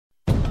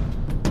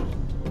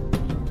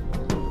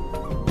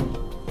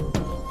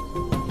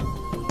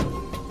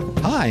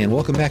Hi, and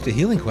welcome back to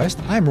Healing Quest.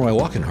 I'm Roy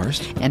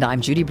Walkenhorst. And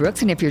I'm Judy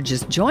Brooks, and if you're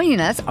just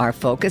joining us, our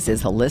focus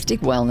is holistic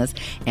wellness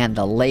and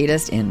the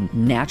latest in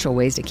natural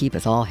ways to keep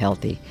us all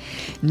healthy.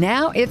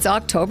 Now it's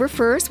October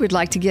 1st. We'd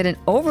like to get an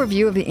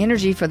overview of the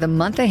energy for the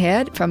month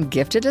ahead from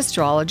gifted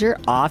astrologer,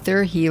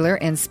 author, healer,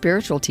 and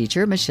spiritual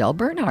teacher, Michele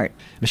Bernhardt.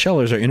 Michele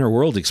is our inner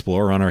world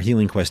explorer on our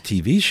Healing Quest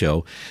TV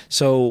show.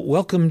 So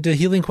welcome to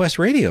Healing Quest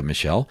Radio,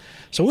 Michele.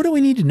 So what do we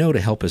need to know to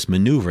help us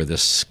maneuver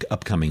this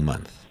upcoming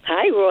month?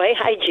 Hi, Roy.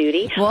 Hi,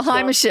 Judy. Well,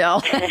 hi,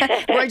 Michele.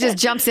 Roy just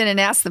jumps in and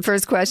asks the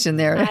first question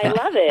there. I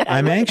love it.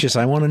 I'm anxious.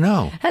 I want to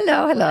know.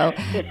 Hello.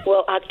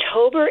 Well,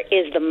 October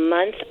is the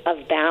month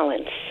of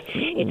balance.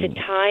 It's a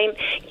time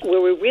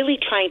where we're really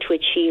trying to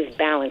achieve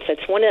balance.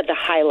 That's one of the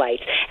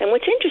highlights. And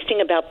what's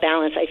interesting about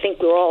balance, I think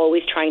we're all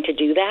always trying to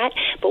do that,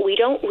 but we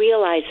don't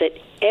realize that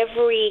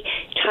every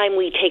time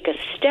we take a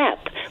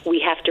step, we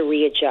have to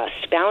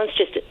readjust. Balance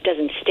just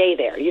doesn't stay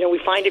there. You know, we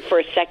find it for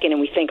a second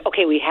and we think,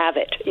 okay, we have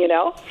it, you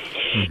know?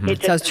 Mm-hmm.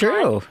 It's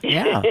true,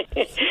 yeah.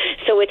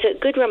 So it's a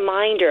good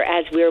reminder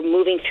as we're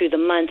moving through the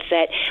month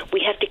that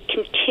we have to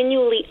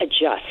continually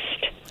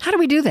adjust. How do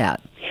we do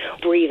that?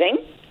 Breathing.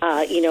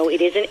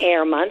 It is an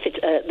air month. It's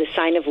the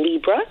sign of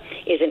Libra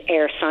is an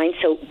air sign,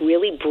 so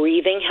really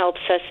breathing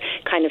helps us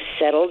kind of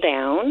settle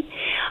down.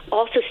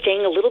 Also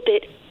staying a little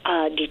bit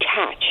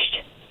detached.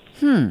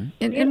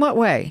 In what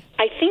way?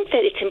 I think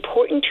that it's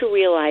important to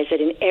realize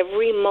that in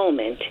every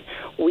moment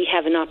we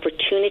have an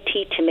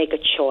opportunity to make a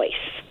choice.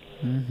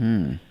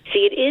 Mm-hmm.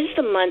 See, it is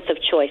the month of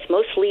choice.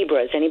 Most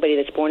Libras, anybody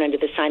that's born under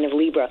the sign of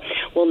Libra,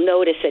 will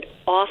notice that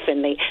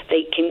often they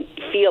can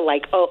feel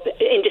like,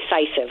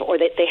 indecisive, or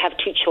that they have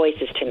two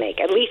choices to make,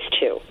 at least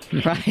two.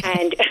 Right.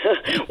 And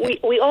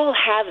we all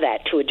have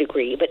that to a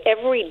degree, but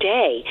every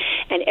day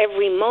and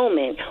every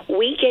moment,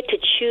 we get to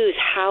choose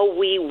how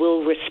we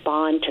will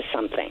respond to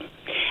something.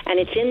 And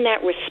it's in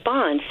that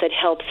response that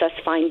helps us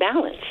find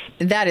balance.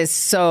 That is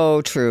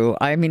so true.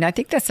 I mean, I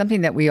think that's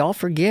something that we all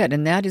forget,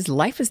 and that is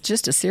life is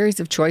just a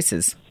series of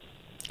choices,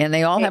 and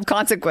they all have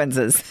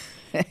consequences.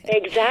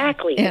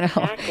 Exactly.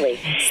 Exactly.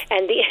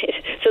 And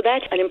so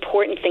that's an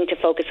important thing to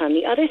focus on.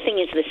 The other thing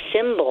is the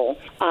symbol.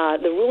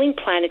 The ruling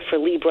planet for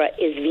Libra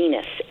is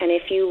Venus. And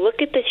if you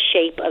look at the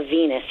shape of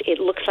Venus, it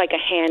looks like a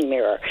hand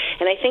mirror.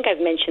 And I think I've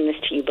mentioned this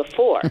to you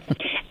before.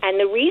 And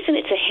the reason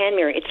it's a hand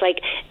mirror, it's like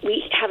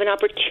we have an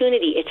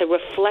opportunity. It's a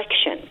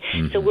reflection.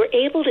 Mm-hmm. So we're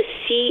able to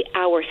see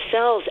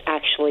ourselves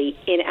actually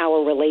in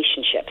our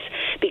relationships,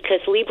 because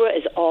Libra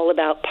is all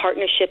about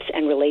partnerships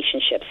and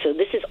relationships. So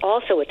this is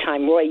also a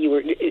time, Roy, you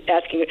were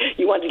asking,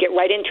 you wanted to get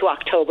right into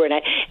October, and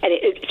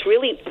it's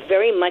really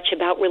very much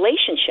about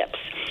relationships.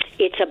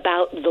 It's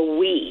about the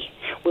we.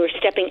 We're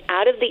stepping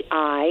out of the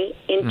I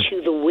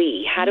into the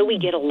we. How do we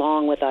get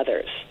along with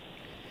others?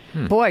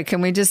 Boy,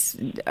 can we just,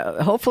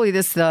 hopefully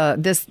this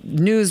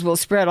news will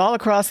spread all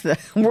across the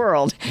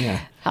world,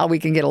 how we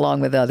can get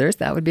along with others.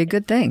 That would be a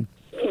good thing.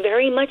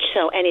 Very much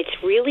so, and it's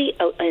really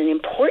an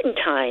important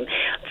time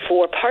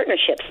for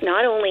partnerships.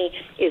 Not only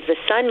is the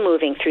sun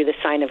moving through the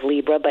sign of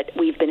Libra, but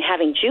we've been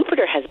having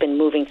Jupiter has been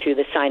moving through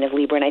the sign of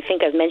Libra, and I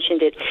think I've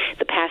mentioned it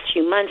the past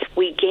few months.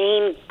 We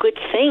gain good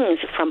things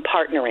from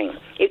partnering.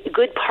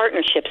 Good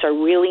partnerships are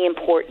really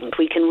important.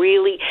 We can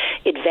really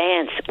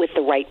advance with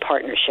the right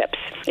partnerships.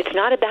 It's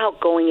not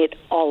about going it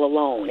all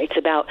alone. It's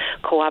about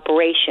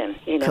cooperation,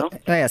 you know?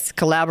 Yes,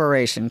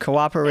 collaboration,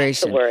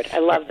 cooperation. That's the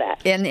word. I love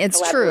that. And it's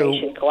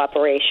Collaboration, true.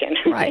 Cooperation.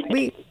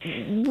 Right.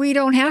 We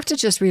don't have to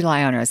just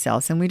rely on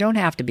ourselves, and we don't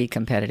have to be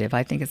competitive.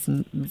 I think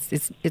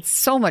it's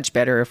so much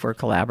better if we're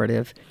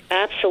collaborative.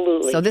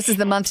 Absolutely. So this is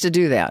the month to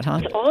do that,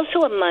 huh? It's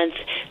also a month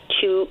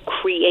to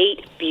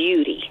create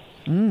beauty.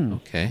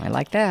 Okay. I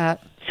like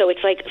that. So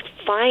it's like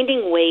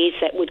finding ways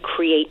that would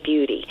create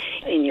beauty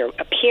in your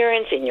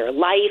appearance, in your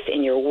life,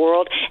 in your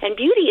world. And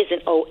beauty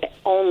isn't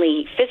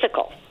only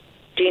physical.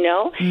 Do you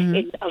know? Mm-hmm.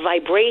 It's a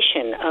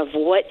vibration of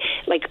what,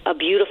 like a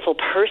beautiful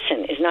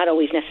person is not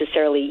always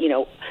necessarily,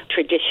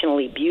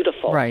 traditionally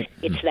beautiful. Right.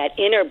 It's that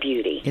inner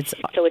beauty.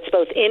 So it's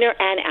both inner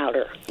and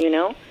outer,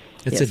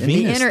 It's a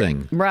Venus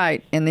thing.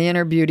 Right. And the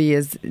inner beauty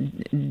is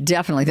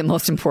definitely the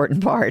most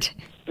important part.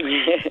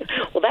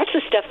 Well, that's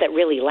the stuff that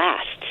really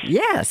lasts.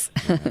 Yes.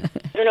 I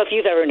don't know if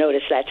you've ever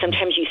noticed that.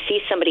 Sometimes you see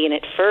somebody and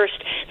at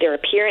first their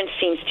appearance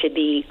seems to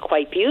be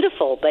quite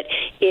beautiful, but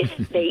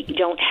if they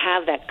don't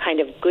have that kind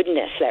of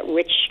goodness, that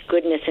rich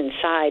goodness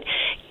inside,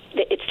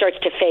 it starts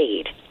to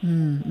fade.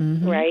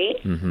 Mm-hmm. Right?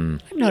 Mm-hmm.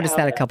 I've noticed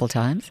that a couple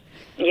times.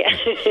 Yeah.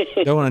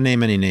 Don't want to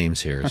name any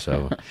names here,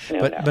 so.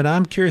 But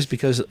I'm curious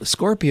because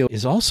Scorpio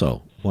is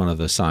also one of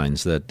the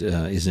signs that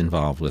is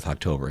involved with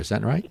October. Is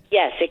that right?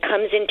 Yes, it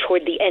comes in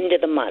toward the end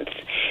of the month.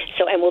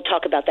 So, and we'll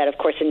talk about that, of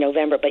course, in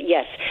November. But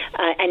yes,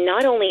 and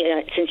not only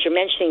since you're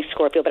mentioning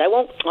Scorpio, but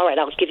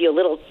I'll give you a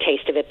little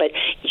taste of it. But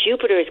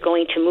Jupiter is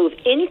going to move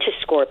into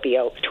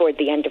Scorpio toward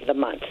the end of the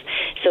month.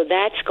 So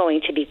that's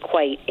going to be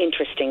quite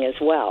interesting as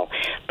well.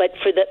 But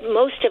for the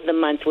most of the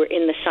month, we're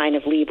in the sign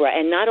of Libra.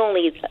 And not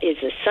only is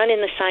the sun in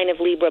the sign of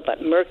Libra,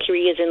 but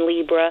Mercury is in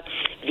Libra.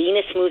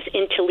 Venus moves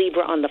into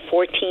Libra on the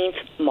 14th.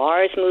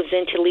 Mars moves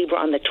into Libra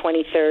on the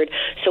 23rd.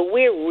 So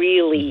we're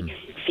really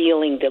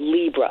feeling the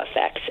Libra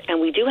effects. And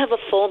we do have a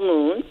full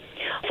moon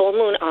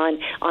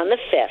on the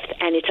 5th,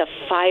 and it's a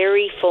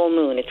fiery full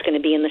moon. It's going to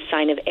be in the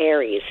sign of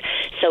Aries.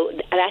 So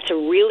that's a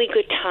really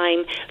good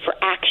time for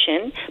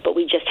action, but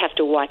we just have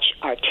to watch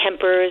our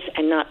tempers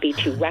and not be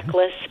too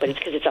reckless, but it's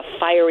because it's a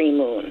fiery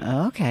moon.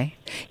 Okay.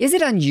 Is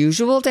it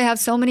unusual to have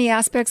so many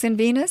aspects in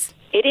Venus?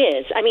 It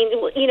is. I mean,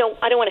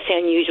 I don't want to say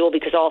unusual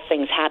because all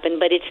things happen,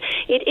 but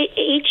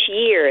each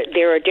year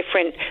there are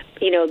different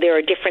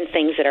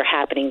things that are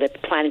happening. The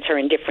planets are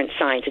in different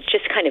signs. It's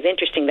just kind of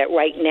interesting that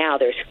right now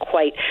there's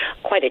quite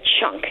a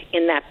chunk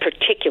in that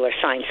particular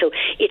sign. So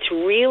it's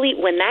really,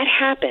 when that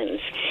happens,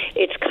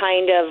 it's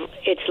kind of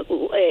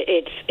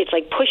it's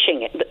like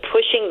pushing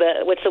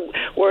the what's the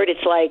word?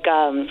 It's like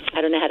I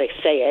don't know how to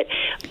say it,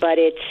 but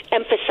it's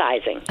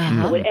emphasizing.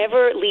 So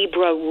whatever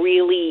Libra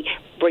really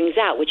brings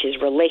out, which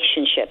is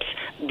relationships,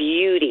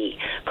 beauty,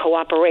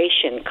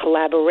 cooperation,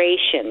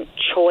 collaboration,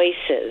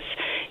 choices,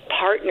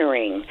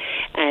 partnering,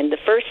 and the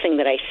first thing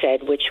that I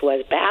said, which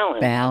was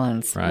balance.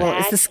 Balance. Right. Well,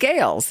 it's the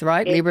scales,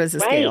 right? Libra is the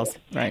scales.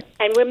 Right.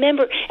 And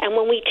remember, and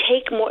when we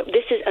take more,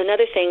 this is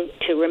another thing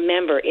to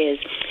remember, is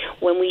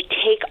when we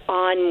take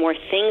on more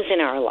things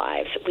in our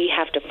lives, we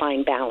have to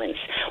find balance.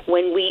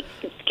 When we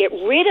get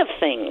rid of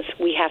things,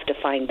 we have to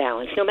find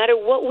balance. No matter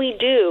what we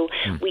do,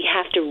 we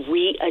have to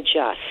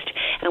readjust.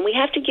 And we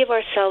have to give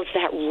ourselves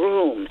that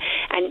room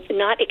and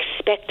not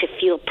expect to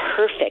feel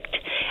perfect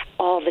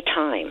all the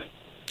time.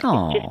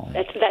 Oh,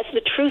 that's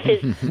the truth.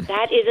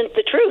 That isn't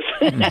the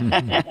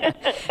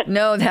truth.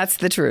 No, that's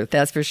the truth.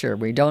 That's for sure.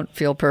 We don't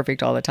feel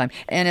perfect all the time.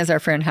 And as our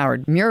friend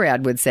Howard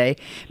Murad would say,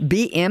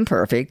 be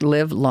imperfect,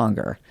 live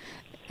longer.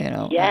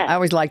 Yes. I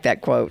always like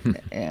that quote.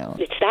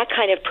 It's that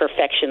kind of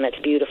perfection that's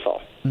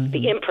beautiful.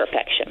 The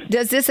imperfection.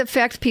 Does this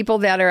affect people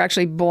that are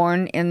actually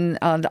born in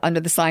under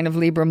the sign of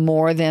Libra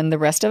more than the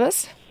rest of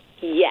us?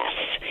 Yes.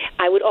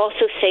 I would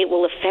also say it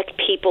will affect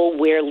people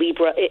where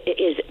Libra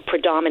is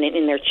predominant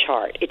in their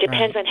chart. It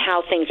depends on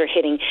how things are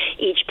hitting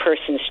each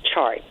person's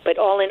chart. But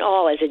all in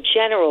all, as a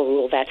general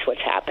rule, that's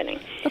what's happening.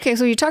 Okay,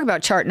 so you talk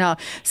about chart. Now,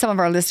 some of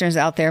our listeners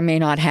out there may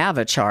not have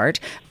a chart.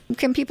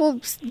 Can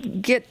people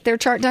get their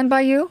chart done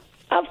by you?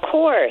 Of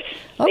course.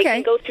 Okay. They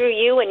can go through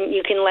you and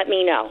you can let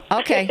me know.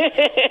 Okay.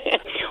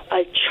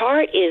 A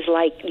chart is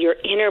like your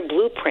inner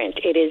blueprint.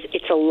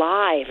 It's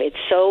alive. It's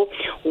so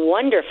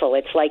wonderful.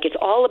 It's like it's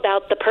all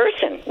about the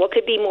person. What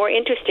could be more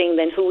interesting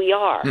than who we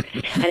are?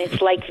 And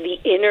it's like the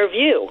inner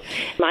view.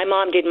 My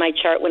mom did my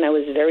chart when I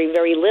was very,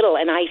 very little,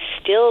 and I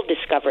still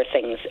discover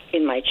things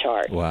in my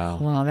chart. Wow.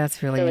 Well,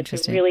 that's really interesting.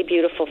 It's a really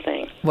beautiful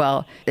thing.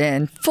 Well,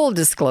 in full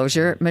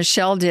disclosure,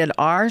 Michele did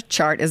our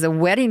chart as a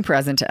wedding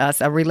present to us,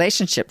 a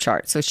relationship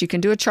chart. So she can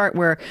do a chart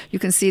where you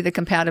can see the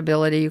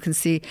compatibility, you can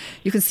see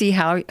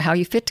how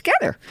you fit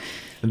together.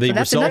 The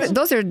results,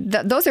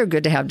 those are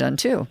good to have done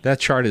too. That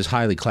chart is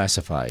highly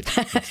classified.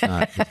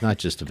 It's not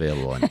just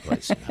available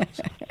anyplace.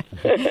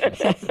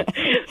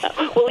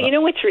 Well,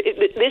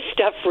 this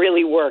stuff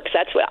really works.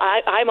 That's what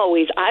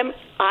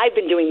I've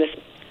been doing this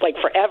like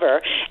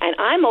forever, and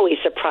I'm always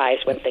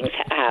surprised when things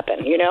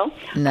happen, No,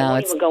 I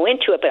won't even go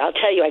into it, but I'll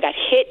tell you, I got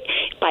hit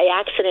by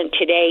accident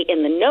today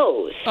in the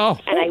nose. Oh.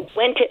 And I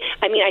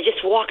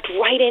just walked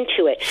right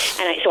into it,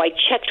 and so I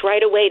checked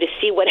right away to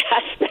see what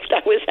aspect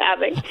I was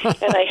having,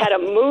 and I had a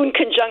moon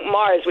conjunct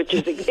Mars, which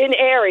is in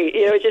Aries,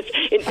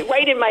 it's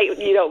right in my,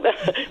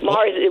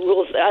 Mars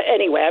rules.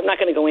 Anyway, I'm not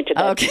going to go into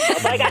that. Okay.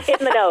 But I got hit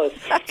in the nose.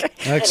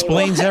 That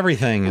explains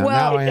everything.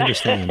 Now I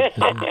understand.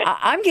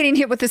 I'm getting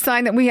hit with the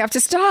sign that we have to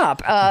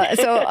stop.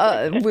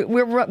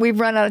 We've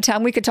run out of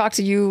time. We could talk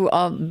to you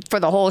for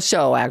the whole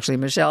show, actually,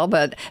 Michele.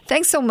 But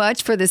thanks so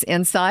much for this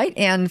insight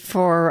and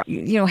for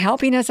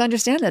helping us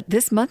understand that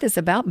this month is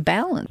about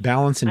balance.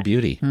 Balance and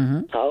beauty.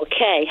 Mm-hmm.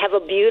 Okay. Have a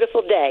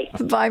beautiful day.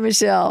 Bye,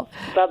 Michele.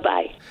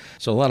 Bye-bye.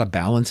 So a lot of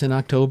balance in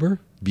October.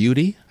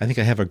 Beauty. I think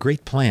I have a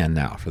great plan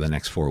now for the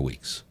next 4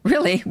 weeks.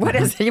 Really? What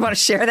is it? You want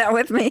to share that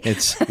with me?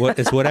 It's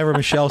whatever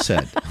Michele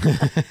said.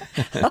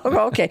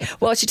 Oh, okay.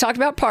 Well, she talked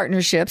about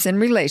partnerships and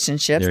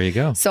relationships. There you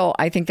go. So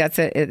I think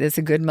it's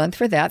a good month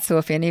for that. So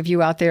if any of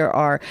you out there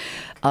are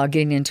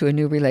getting into a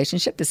new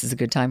relationship, this is a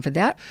good time for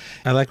that.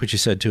 I like what you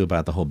said too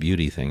about the whole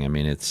beauty thing. I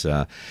mean, it's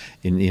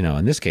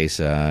in this case,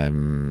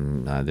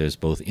 there's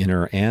both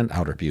inner and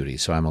outer beauty.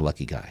 So I'm a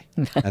lucky guy.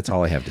 That's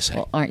all I have to say.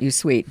 Well, aren't you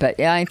sweet? But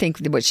yeah, I think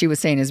what she was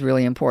saying is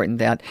really important,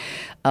 that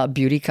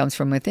beauty comes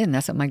from within.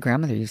 That's what my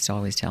grandmother used to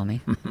always tell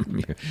me.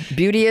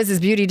 Beauty is as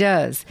beauty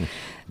does.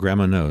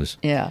 Grandma knows.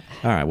 Yeah.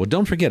 All right. Well,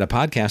 don't forget, a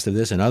podcast of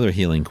this and other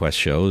Healing Quest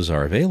shows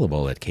are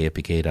available at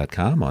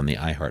kfbk.com, on the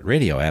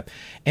iHeartRadio app,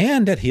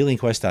 and at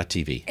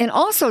healingquest.tv. And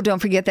also, don't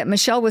forget that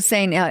Michele was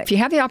saying, if you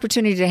have the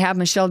opportunity to have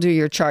Michele do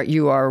your chart,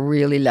 you are a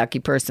really lucky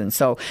person.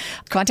 So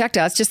contact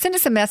us. Just send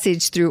us a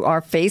message through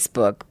our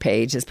Facebook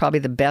page is probably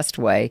the best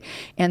way,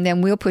 and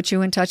then we'll put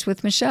you in touch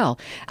with Michele.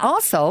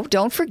 Also,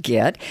 don't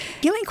forget,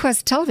 Healing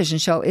Quest television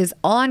show is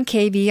on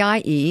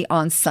KVIE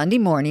on Sunday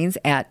mornings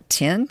at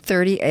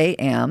 10:30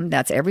 a.m.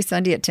 That's every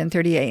Sunday at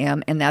 10:30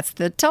 a.m., and that's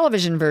the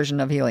television version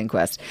of Healing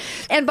Quest.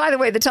 And by the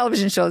way, the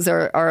television shows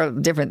are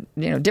different,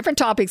 different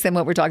topics than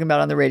what we're talking about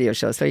on the radio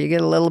show, so you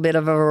get a little bit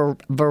of a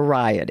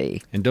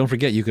variety. And don't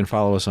forget, you can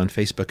follow us on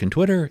Facebook and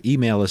Twitter,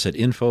 email us at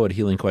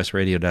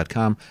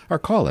info@healingquestradio.com, or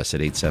call us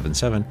at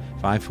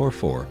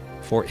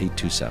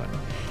 877-544-4827.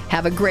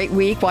 Have a great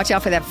week. Watch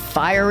out for that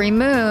fiery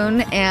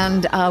moon,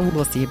 and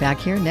we'll see you back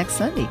here next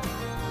Sunday.